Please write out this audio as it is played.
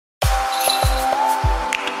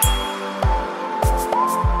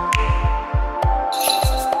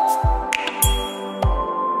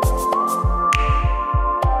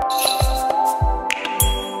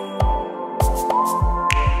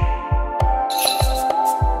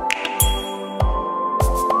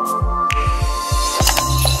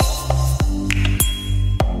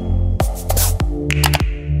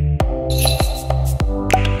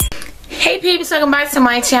peeps, welcome back to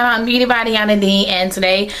my channel. I'm Beauty by Diana D, and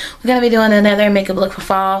today we're going to be doing another makeup look for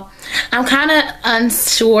fall. I'm kind of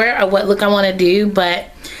unsure of what look I want to do, but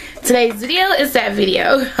today's video is that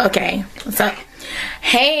video. Okay, so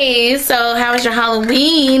hey, so how was your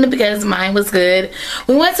Halloween? Because mine was good.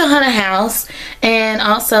 We went to Haunted House, and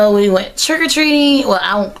also we went trick-or-treating. Well,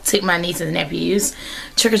 I won't take my nieces and nephews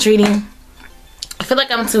trick-or-treating. I feel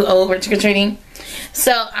like I'm too old for trick-or-treating.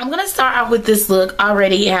 So I'm gonna start off with this look. I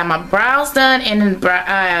already have my brows done and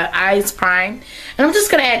eyes primed, and I'm just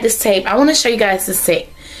gonna add this tape. I want to show you guys this tape.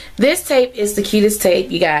 This tape is the cutest tape,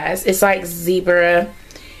 you guys. It's like zebra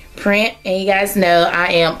print, and you guys know I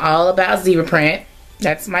am all about zebra print.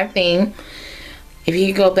 That's my thing. If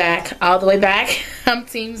you go back all the way back, I'm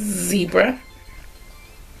team zebra.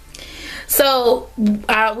 So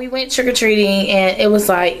we went trick-or-treating, and it was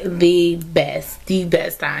like the best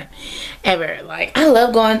time ever. Like, I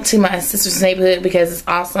love going to my sister's neighborhood because it's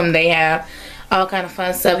awesome. They have all kind of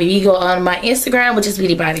fun stuff. If you go on my Instagram, which is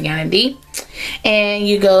Beauty by Diana D, and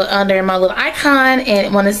you go under my little icon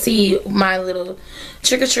and want to see my little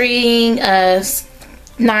trick-or-treating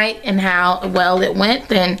night and how well it went,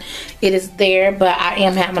 then it is there. But I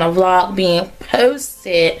am having a vlog being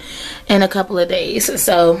posted in a couple of days,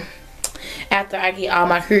 so after I get all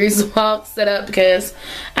my cruise vlogs set up, because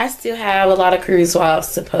I still have a lot of cruise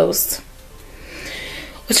vlogs to post,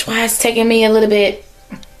 which why it's taking me a little bit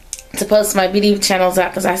to post my beauty channels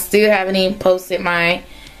out, because I still haven't even posted my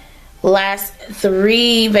last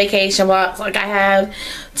 3 vacation vlogs. Like, I have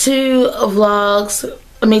 2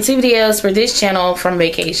 videos for this channel from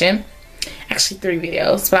vacation, actually 3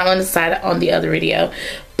 videos, but I'm undecided on the other video.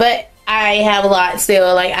 But I have a lot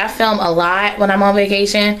still. Like, I film a lot when I'm on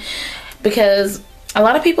vacation, because a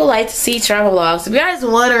lot of people like to see travel vlogs. If you guys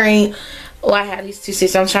are wondering why I have these 2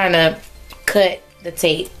 stitches, I'm trying to cut the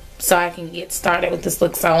tape so I can get started with this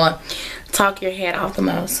look, so I won't talk your head off the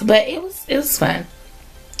most. But it was fun.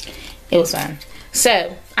 It was fun.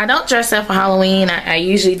 So I don't dress up for Halloween. I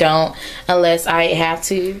usually don't unless I have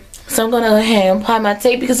to. So I'm gonna go ahead and apply my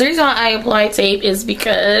tape, because the reason why I apply tape is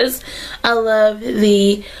because I love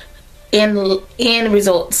the end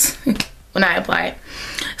results when I apply it.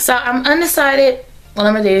 So I'm undecided what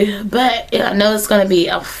I'm gonna do, but I know it's gonna be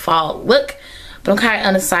a fall look, but I'm kind of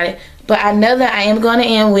undecided. But I know that I am going to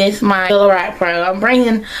end with my Lorac Pro. I'm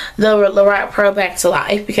bringing the Lorac Pro back to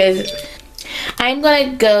life, because I'm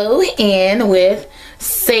gonna go in with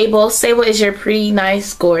Sable. Sable is your pretty,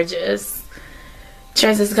 nice, gorgeous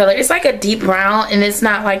translucent color. It's like a deep brown, and it's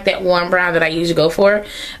not like that warm brown that I usually go for.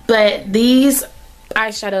 But these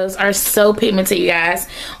eyeshadows are so pigmented, you guys.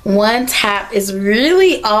 One tap is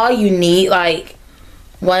really all you need, like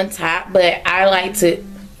one tap. But I like to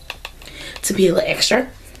be a little extra.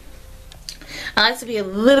 I like to be a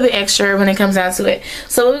little bit extra when it comes down to it.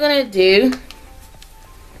 So what we're gonna do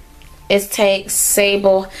is take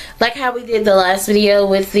Sable, like how we did the last video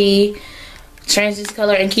with the translucent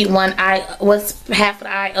color, and keep one eye, half of the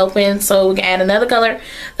eye open, so we can add another color.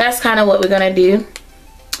 That's kind of what we're gonna do.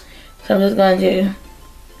 So I'm just going to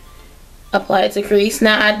apply it to crease.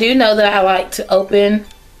 Now, I do know that I like to open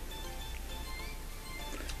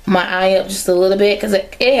my eye up just a little bit, because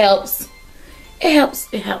it helps. It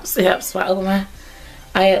helps if I open my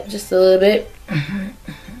eye up just a little bit.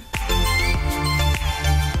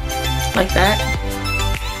 Like that.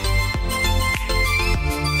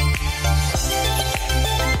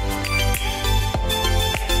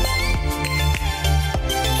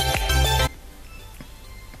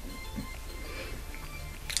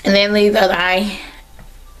 And then leave the other eye,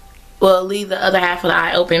 well, leave the other half of the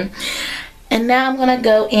eye open. And now I'm gonna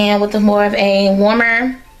go in with more of a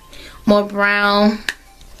warmer, more brown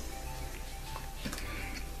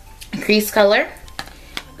crease color.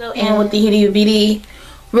 Go in with the Huda Beauty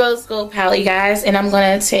Rose Gold palette, you guys, and I'm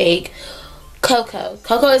gonna take Cocoa.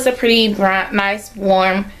 Cocoa is a pretty brown, nice,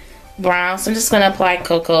 warm brown, so I'm just gonna apply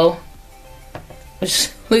Cocoa, which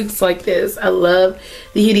looks like this. I love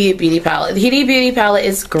the Huda Beauty palette. The Huda Beauty palette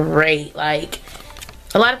is great. Like,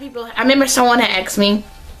 a lot of people, I remember someone had asked me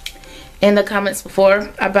in the comments before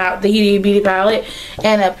about the Huda Beauty palette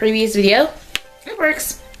in a previous video. It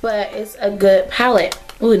works, but it's a good palette.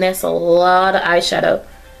 Ooh, and that's a lot of eyeshadow.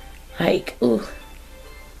 Like, ooh.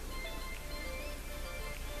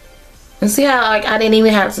 And see how, like, I didn't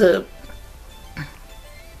even have to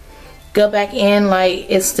go back in. Like,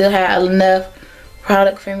 it still had enough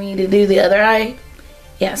product for me to do the other eye.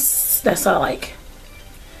 Yes, that's all. Like,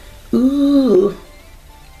 ooh,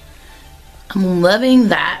 I'm loving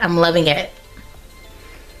that. I'm loving it.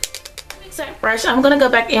 Exact brush. I'm gonna go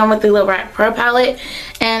back in with the Lorac Pro palette,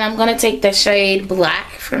 and I'm gonna take the shade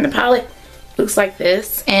Black from the palette. looks like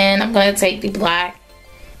this. And I'm going to take the black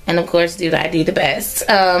and of course do what I do the best,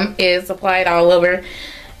 is apply it all over.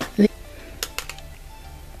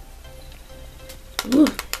 Ooh.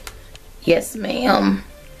 Yes, ma'am.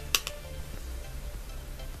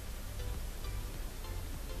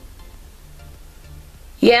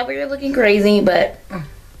 Yeah, we were looking crazy, but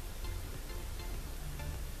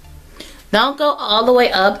don't go all the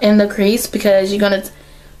way up in the crease because you're going to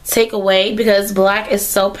take away, because black is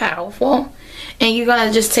so powerful, and you're going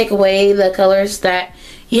to just take away the colors that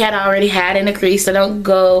you had already had in the crease. So don't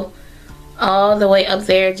go all the way up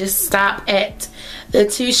there. Just stop at the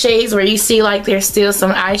 2 shades where you see like there's still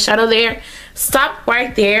some eyeshadow there. Stop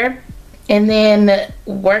right there and then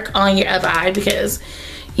work on your other eye, because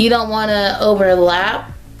you don't want to overlap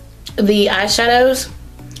the eyeshadows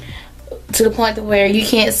to the point to where you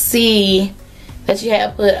can't see that you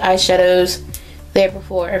have put eyeshadows there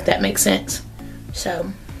before, if that makes sense.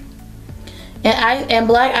 So, and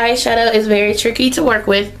black eyeshadow is very tricky to work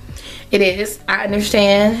with. It is. I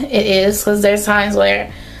understand it is, because there's times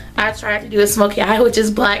where I tried to do a smoky eye, which is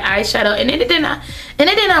black eyeshadow, and it did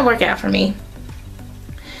not work out for me.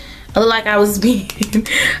 I look like I was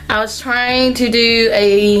trying to do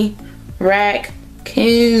a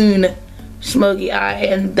raccoon smoky eye,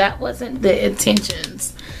 and that wasn't the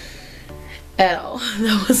intentions at all.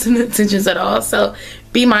 That wasn't the intentions at all. So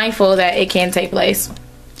be mindful that it can take place.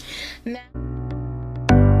 Now,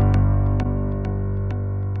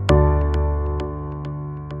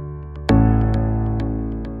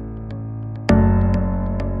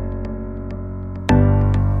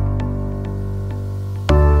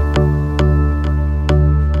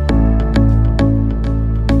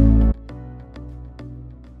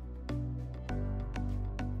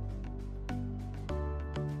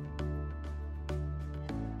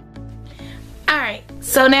 alright,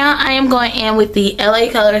 so now I am going in with the LA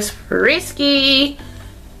Colors Frisky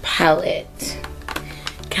palette.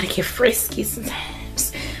 Gotta get frisky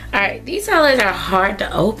sometimes. Alright, these colors are hard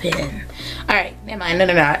to open. Alright, never mind, no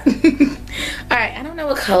they're not. Alright, I don't know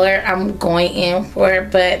what color I'm going in for,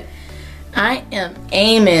 but I am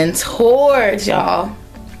aiming towards y'all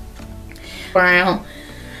brown.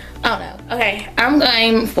 I don't know. Okay, I'm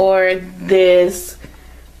going for this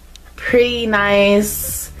pretty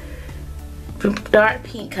nice dark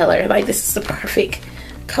pink color. Like, this is the perfect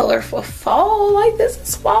color for fall. Like, this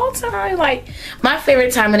is fall time. Like, my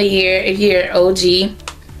favorite time of the year, if you're OG,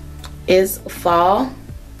 is fall,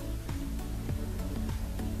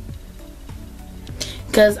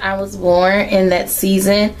 because I was born in that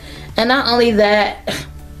season. And not only that,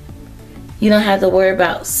 you don't have to worry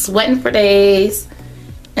about sweating for days,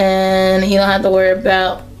 and you don't have to worry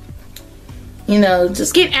about, you know,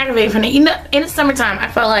 just getting aggravated from it. You know, in the summertime, I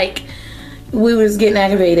felt like we was getting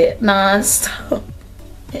aggravated non-stop.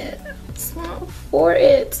 Yeah, I was not for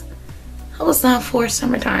it. I was not for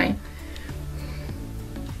summertime.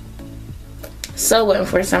 So wasn't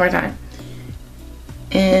for summertime.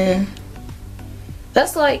 And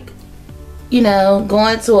that's like, you know,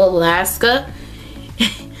 going to Alaska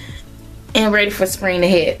and ready for spring to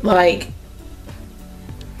hit. Like,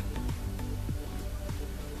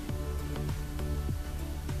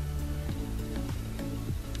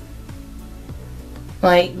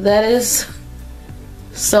 that is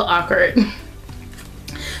so awkward.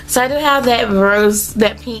 So I do have that rose,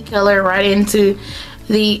 that pink color right into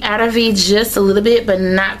the outer V just a little bit, but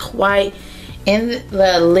not quite in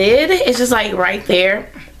the lid. It's just like right there.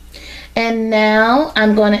 And now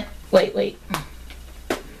I'm gonna wait.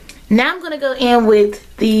 Now I'm gonna go in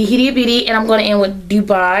with the Huda Beauty, and I'm going in with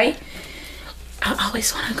Dubai. I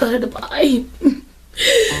always want to go to Dubai.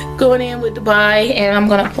 Going in with Dubai, and I'm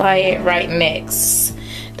gonna apply it right next.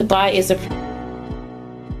 Dubai is a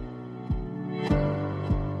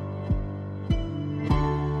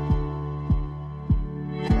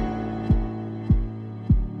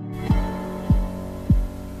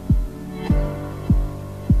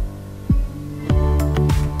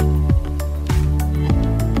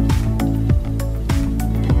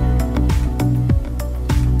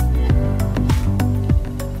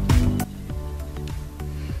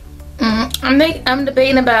I'm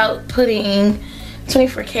debating about putting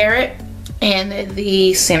 24 karat in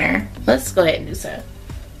the center. Let's go ahead and do so.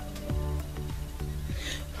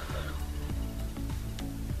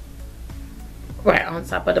 Right on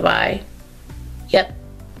top of the Dubai. Yep.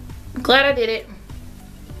 Glad I did it.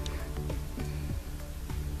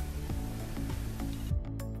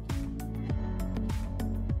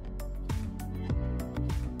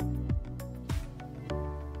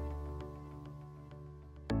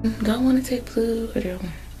 Do I want to take blue or do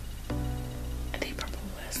I take purple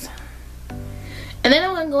last time? And then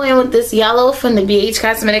I'm gonna go in with this yellow from the BH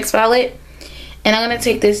Cosmetics palette. And I'm gonna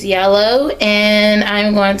take this yellow and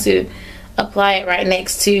I'm going to apply it right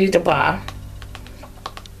next to Dubai.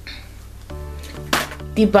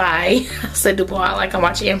 I said Dubai like I'm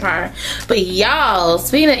watching Empire. But y'all,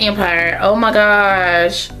 speaking of Empire, oh my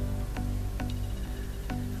gosh.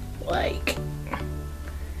 Like,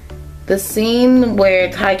 the scene where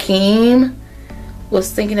Hakeem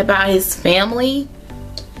was thinking about his family.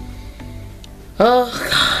 Oh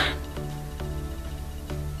God.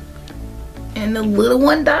 And the little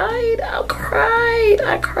one died. I cried.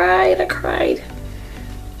 I cried.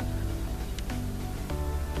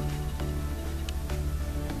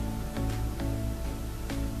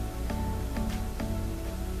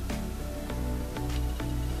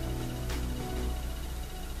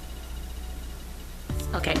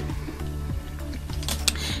 Okay.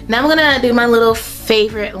 Now I'm gonna do my little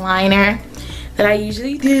favorite liner that I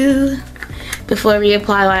usually do before we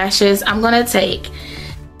apply lashes. I'm gonna take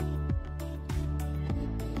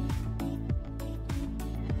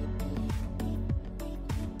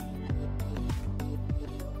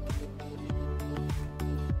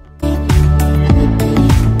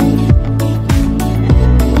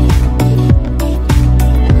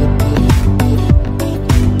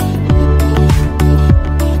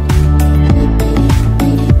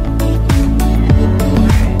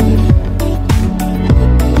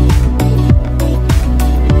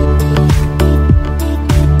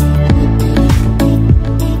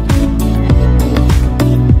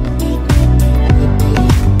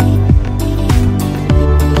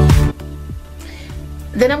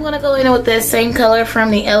Then I'm going to go in with the same color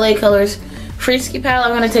from the LA Colors Frisky palette.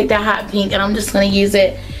 I'm going to take that hot pink and I'm just going to use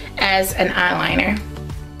it as an eyeliner.